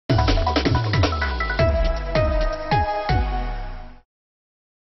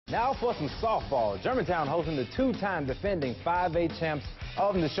for some softball. Germantown hosting the two-time defending 5A champs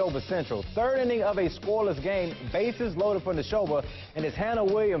of Neshoba Central. Third inning of a scoreless game, bases loaded for Neshoba, and it's Hannah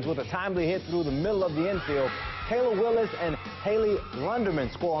Williams with a timely hit through the middle of the infield. Kayla Willis and Haley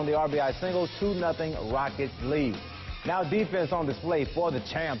Lunderman score on the RBI single, 2-0 Rockets lead. Now defense on display for the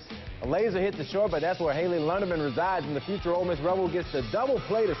champs. A laser hit to short, but that's where Haley Lunderman resides, and the future Ole Miss Rebel gets the double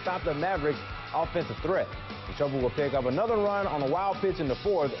play to stop the Mavericks' offensive threat. Neshoba will pick up another run on a wild pitch in the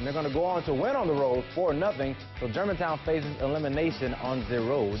fourth, and they're going to go on to win on the road 4-0, so Germantown faces elimination on the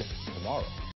road tomorrow.